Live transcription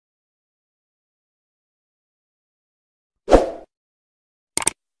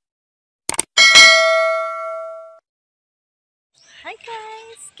Hi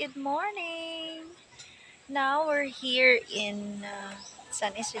guys, good morning. Now we're here in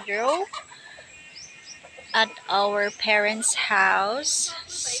San Isidro at our parents' house.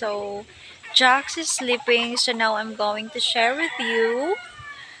 So Jacques is sleeping, so now I'm going to share with you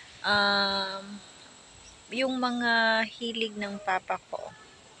yung mga hilig ng papa ko.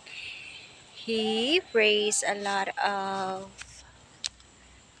 He raised a lot of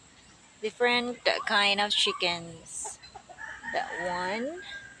different kind of chickens. That one.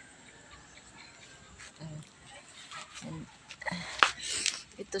 And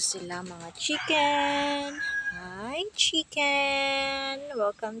ito sila mga chicken. Hi chicken!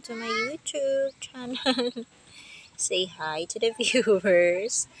 Welcome to my YouTube channel. Say hi to the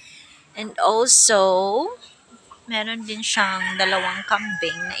viewers. And also, meron din siyang dalawang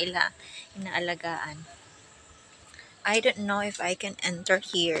kambing na inaalagaan. I don't know if I can enter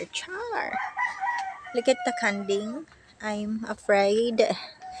here. Char! Look at the kanding. I'm afraid.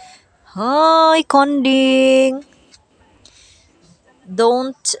 Hi, kanding!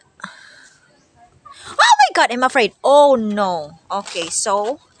 Don't. Oh my god, I'm afraid. Oh no. Okay,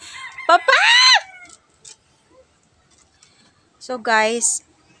 so. Papa! So guys,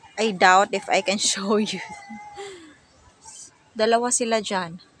 I doubt if I can show you. Dalawa sila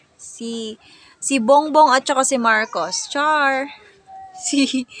dyan. Si Bongbong at saka si Marcos. Char!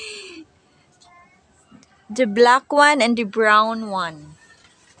 Si the black one and the brown one.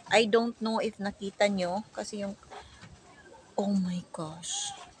 I don't know if nakita nyo. Kasi yung... Oh my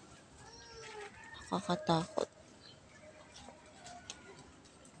gosh. Nakakatakot.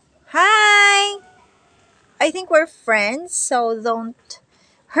 Hi! I think we're friends, so don't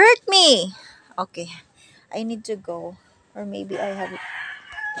hurt me. Okay. I need to go. Or maybe I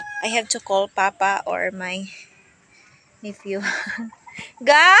have to call Papa or my nephew.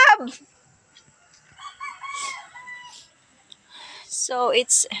 Gab! So,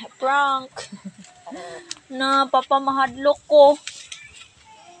 it's a prank. Na, Papa, mahadlok ko.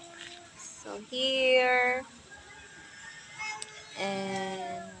 So, here.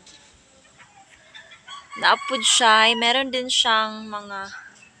 And, naapod siya. Meron din siyang mga...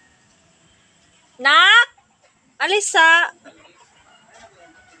 Nak! Alisa!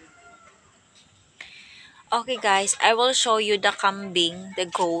 Okay, guys. I will show you the kambing, the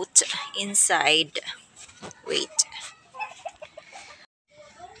goat, inside. Wait.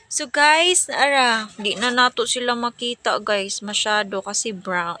 So guys, di na nato sila makita guys, masyado kasi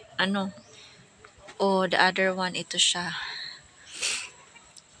brown, oh, the other one, ito siya.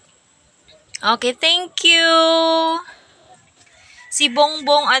 Okay, thank you! Si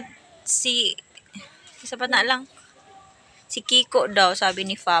Bongbong at isa pa na lang, si Kiko daw, sabi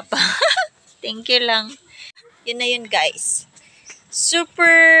ni Papa. Thank you lang. Yun na yun guys.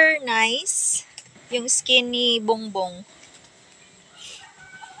 Super nice yung skin ni Bongbong.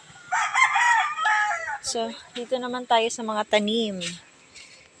 So, dito naman tayo sa mga tanim.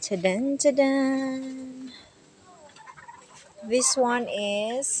 Tadan, tadan. This one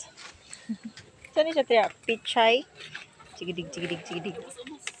is... Saan siya tiya? Pichay? Chigidig, chigidig, chigidig.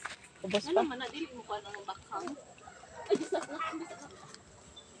 Ubos pa?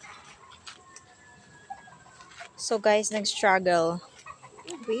 So guys, nag-struggle.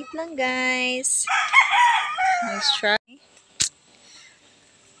 Wait lang guys. Nag-struggle.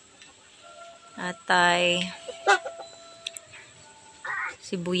 Atay.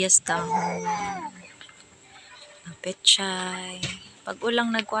 Sibuyas dahon. Pechay. Pag ulang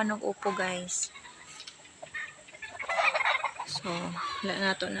nagkuha ng upo guys. So, wala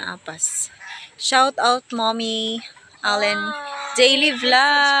na to na apas. Shout out Mommy Allen Daily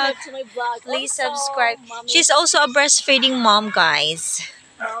Vlog. Please subscribe. She's also a breastfeeding mom guys.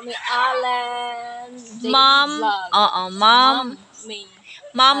 Mommy Allen Mom, May.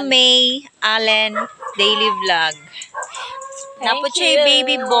 Mom May Allen Daily Vlog. Napod siya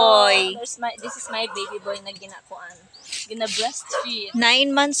baby boy. This is my baby boy na ginakuan. Gina-breastfeed.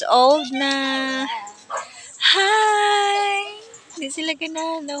 9 months old na. Hi! Hindi sila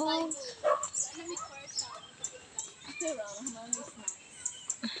ganano.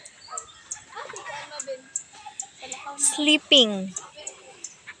 Sleeping.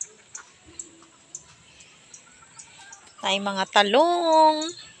 Ay, mga talong.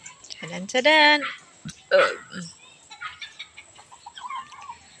 Tadan, tadan.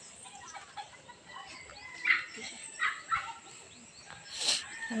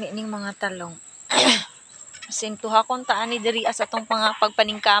 Ning mga talong. Sintuha kong taan ni diri as atong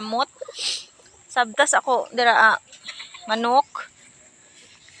pagpaningkamot. Sabtas ako dira manok.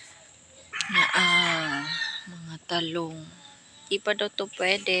 Mga talong. Di pa daw to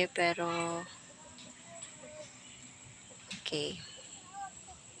pwede pero okay.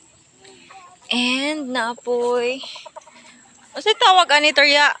 And naapoy. Ano sa tawag ani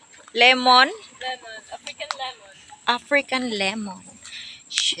Torya? Lemon? Lemon. African lemon. African lemon.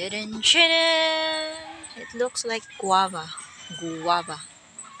 Shidden, shidden. It looks like guava. Guava.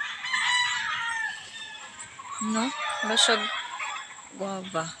 No? Wala siya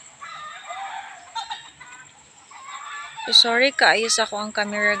guava. So, sorry kaayos ako ang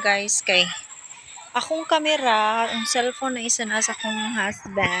camera guys kay akong camera, ang cellphone na isa nasa akong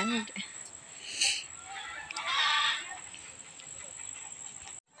husband.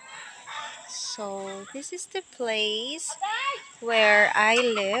 So, this is the place where I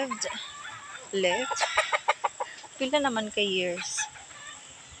lived. Lived? Pila naman ka years?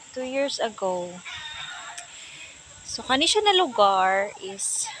 2 years ago. So, kani siya na lugar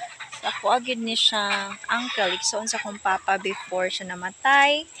is sa ako agad ni siya uncle. Iksoon sa akong papa before siya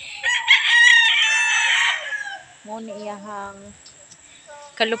namatay. Mo ni iyahang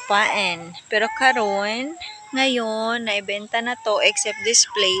kalupaan. Pero karon ngayon, naibenta na to except this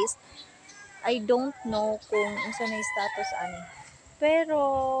place. I don't know kung isa na yung status ani. Pero,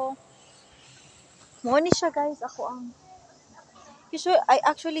 mo ni siya guys, ako ang usually, I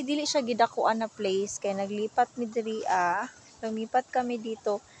actually dili siya gidakuan na place kay naglipat mi diri lumipat kami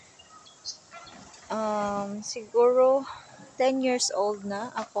dito siguro 10 years old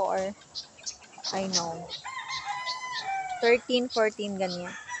na ako or I know 13, 14 ganyan.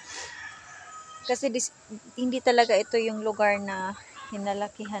 Kasi hindi talaga ito yung lugar na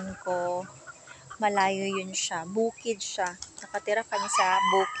hinalakihan ko. Malayo yun siya. Bukid siya. Nakatira kami sa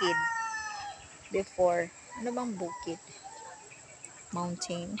bukid before. Ano bang bukid?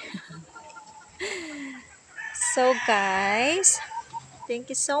 Mountain. So guys, thank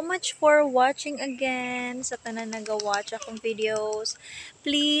you so much for watching again sa tanan naga-watch akong videos.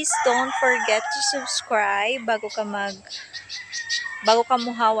 Please don't forget to subscribe bago ka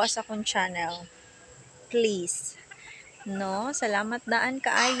muhawa sa akong channel. Please. No, salamat daan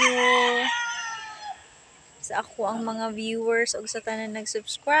kaayo sa ako ang mga viewers ug sa tanan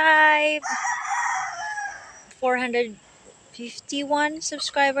nag-subscribe. 451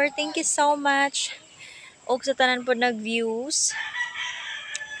 subscriber. Thank you so much. Og sa tanan po nag-views.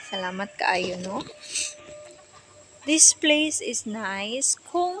 Salamat kaayo, no? This place is nice.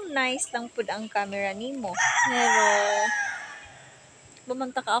 Kung nice lang po ang camera nimo. Pero,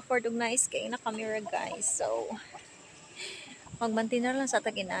 bumanta ka afford og nice kay na camera guys. So, magmantinar lang sa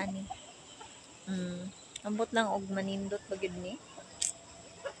tag-inani. Ambot lang og manindot pagid ni.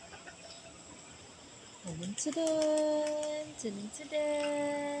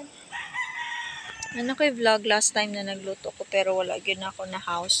 Tadaan. Ano ko yung vlog last time na nagluto ko pero wala gyud na ako na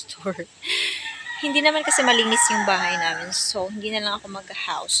house tour. Hindi naman kasi malinis yung bahay namin. So, hindi na lang ako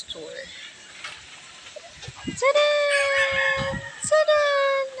mag-house tour. Tadaan!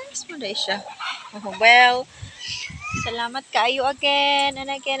 Tadaan! Nice mo dahil siya. Oh, well, salamat kaayo again and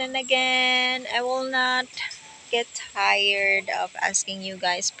again and again. I will not get tired of asking you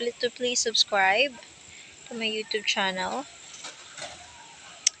guys to please subscribe to my YouTube channel.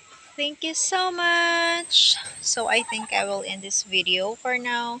 Thank you so much. So, I think I will end this video for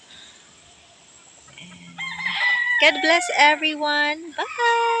now. God bless everyone.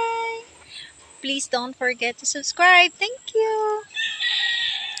 Bye. Please don't forget to subscribe. Thank you.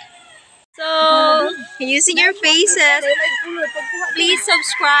 So, using your faces, please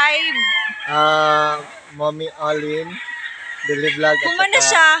subscribe. Mommy Alin, Daily Vlog, at Kumana saka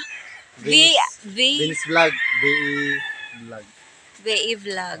siya? Vince Vlog, VE Vlog. VE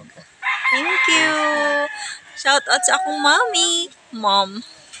Vlog. Thank you. Shout out sa akong mommy. Mom.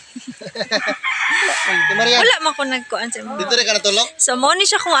 Wala man ko nagkuan sa mo. Dito rin ka natulog? So, mo ni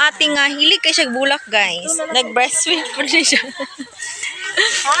siya kung ating hilig kay siya bulak, guys. Nag-breastfeed po siya.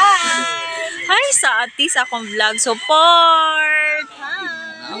 Hi sa ati sa akong vlog. Support!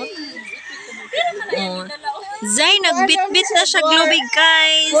 Oh. Zay, nagbit-bit na siya globig,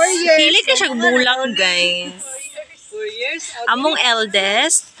 guys. Hilig na siya bulak, guys. Among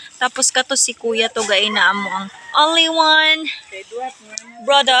eldest. Tapos kato si kuya to gay na amo ang only one.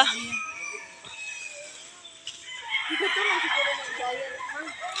 Brother.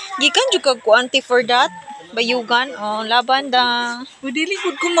 Gikan juga ko auntie for that. Bayugan. Oh, laban da. Dili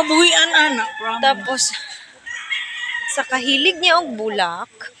gud ko mabuhian anak. Tapos sa kahilig niya og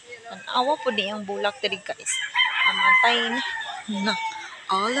bulak. Awa po di ang bulak diri guys. Amatay na.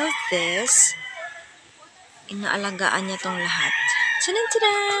 All of this inaalagaan niya tong lahat.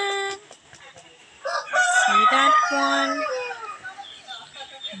 Tadaan! See that one?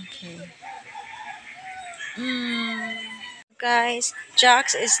 Okay. Guys,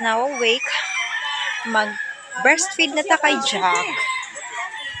 Jacques is now awake. Mag-breastfeed na ta kay Jacques.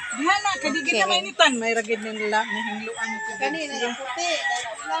 Diana, kadigit na Okay. mainitan. May ragid na nila. May hangluan na kadigit. Kanina yung puti,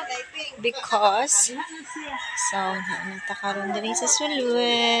 pink. Because, so, nagtakaroon din sa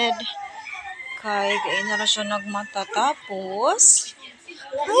sulwed. Kay, kaya na siya nagmatatapos.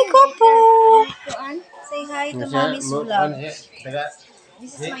 Hi, Kopo! Say hi to Mommy's vlog. This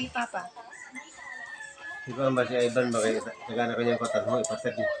is my papa. Di ba ba si Ivan ba kayo? Taga na kanyang kotan mo,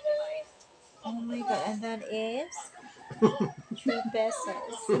 ipatid. Oh my God, and that is 3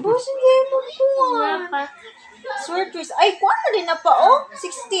 pesos. Bosin kayo mo kuha. Swear twist. Ay, kuha na din na pa, oh.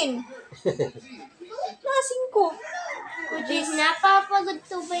 16. Nasing ko. Which is napapagod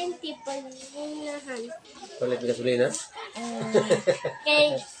to 20 pag unahan. Palit na gasolina?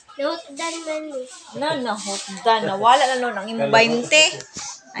 Kay notdan man ni. Nahotdan. Nawala na nun ang imong 20.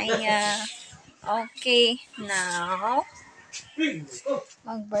 Ay, okay. Now,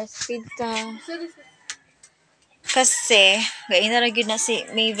 mag-breastfeed ka. Kasi, gaya na rin na si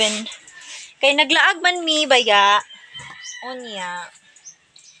Maven. Kay naglaag man mi, baya. Unya.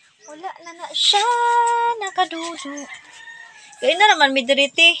 Wala na siya. Nakadudo. Gaya na naman,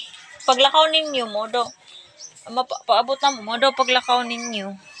 midriti. Paglakaw ninyo, modo. Paabot na mo, modo paglakaw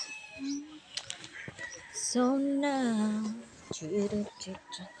ninyo. So now.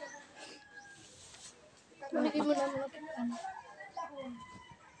 Maligay mo na mga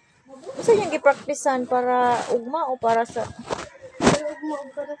Gusto niyang gipraktisan para ugma o para sa...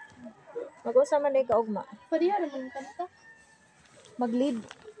 para Mag-usa man ka ugma. pariya naman kanta. Mag-lead.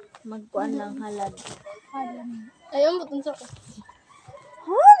 Magkuan lang halad. Ayaw mo tunsa ko.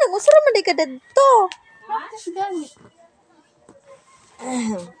 Ha? Nag-usara man ka dito. Practice gani.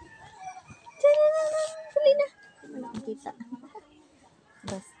 Huli na. Nakikita.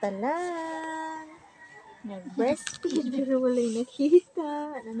 Basta lang. Nag-breastfeed pero wala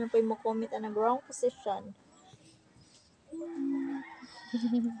nakita. Ano na pa yung comment ang wrong position.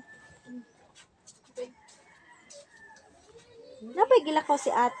 Napay gila ko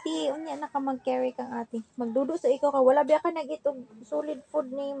si ate. Unya na ka mag-carry kang ate. Magdudo sa ikaw ka. Wala biya ka nag-itog solid food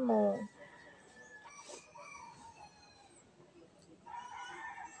nimo.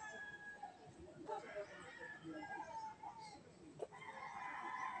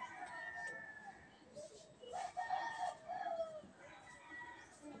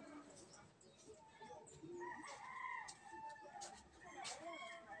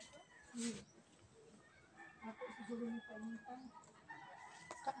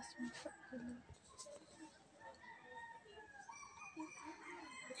 Taas mo.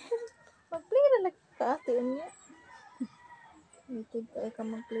 Mag-play na lang ka ate. Unya. Itig ka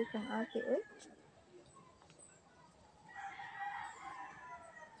mag-play kang ate. Eh.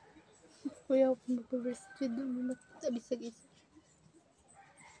 Kuya ako mag-breastfeed mo. Sabi sa isa.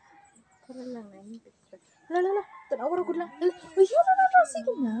 Para lang na yung picture. Lala. Tanawar ko lang. Uy, na.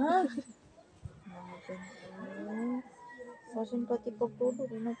 Sige na. Pasin pati pagtudo.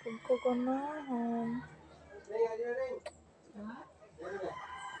 Di na pagkaganahan.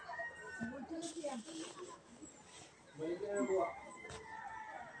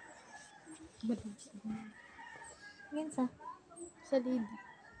 Minsa. Sa lid.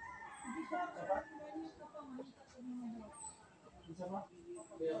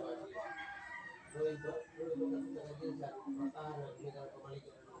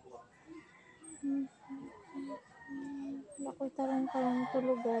 Ako'y tarong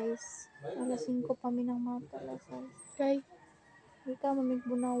tulog guys. Alas 5 pa minang mata. Alas 6. Kay Hindi ka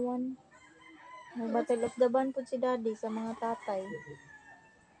mamigbunawan. Nag-battle of the band po si daddy sa mga tatay.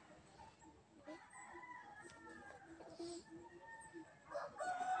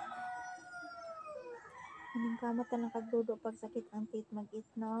 Anong kamat na lang kagdudo pag sakit ang tit mag-eat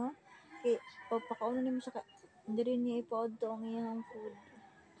na. Kaya pagpakaunan niyo siya ka. Hindi rin niya ipaod to ang iyang food.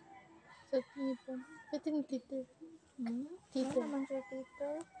 sa tito. Pwede ni tito. Hmm? Tito. Ano naman siya tito?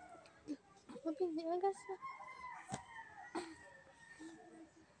 Mabindi agas na.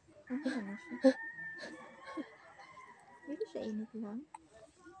 Okay naman siya. Hindi siya init lang.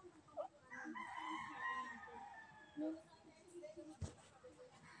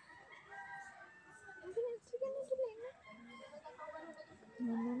 Sige na, tuloy na.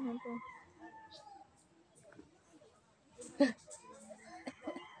 Ano na to?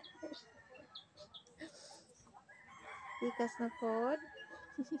 Ikas na pod.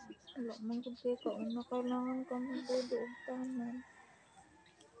 Wala man kung kaya una kailangan ka magdudo og tanan.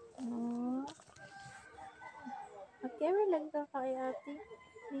 Mag-carry lang ka kay ate.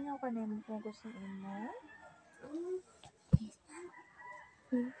 Lingaw ka na yung kung gusto mo.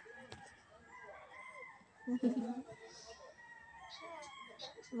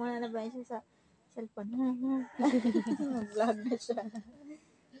 Muna na ba siya sa cellphone? Mag-vlog na siya.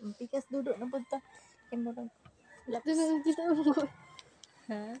 Pikas duduk na punta. Kaya mo lang. Ito na lang kita mo.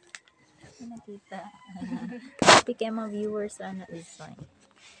 Ha? Ano nakita? Happy kaya mga viewers sana this time.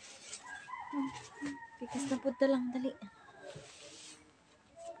 Pikas na punta lang. Dali.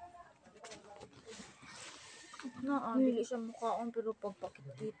 Dili siya mukhaon pero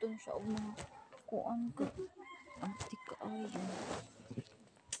pagpakikiton siya o mga kuan ko. Ang tika ay yun.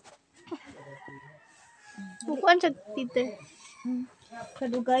 Bukuan siya, tite.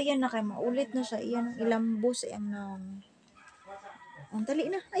 Kadugayan na kay maulit na siya. Iyan ang ilambos. Iyang nang... Ang dali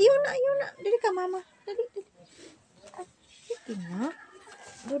na. Ayaw na, ayaw na. Dali ka, mama. Dali, dali. Ay, sige na.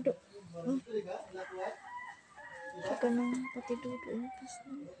 Dodo. Ika nang pati Dodo. Pas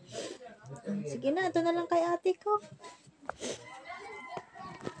na. Sige na, ito na lang kay ate ko.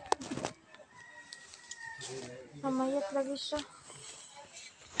 Mamayat lagi siya.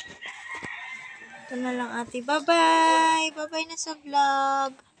 Ito na lang ate. Bye-bye. Bye-bye na sa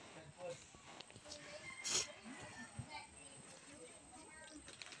vlog.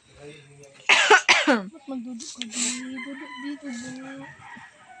 Ba't magduduk ka di? Duduk dito, duduk.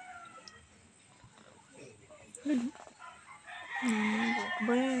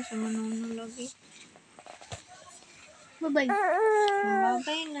 Bye sa manunod lagi. Bye-bye.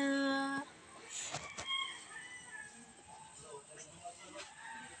 Bye-bye na.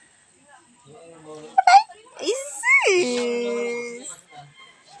 Isis!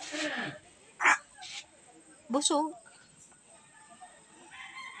 Busog.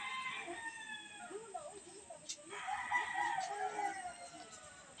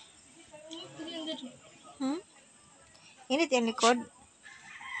 Hmm? Init yung likod.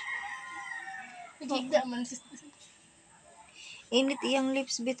 Nagigda man. Init iyang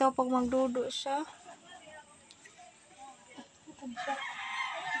lips bitaw pag magdudo siya.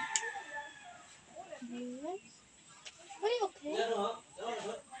 Are you okay?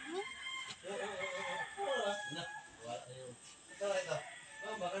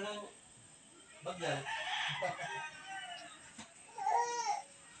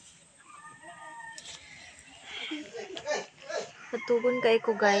 Matugon kay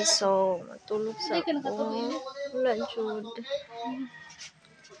ko guys, so matulog sa Hindi ka ako. nakatulog. Wala jud.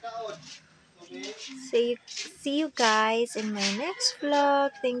 See you guys in my next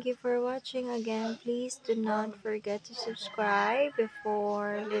vlog. Thank you for watching again. Please do not forget to subscribe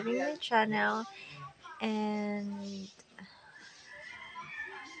before leaving my channel. And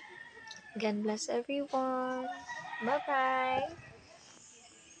God bless everyone. Bye bye.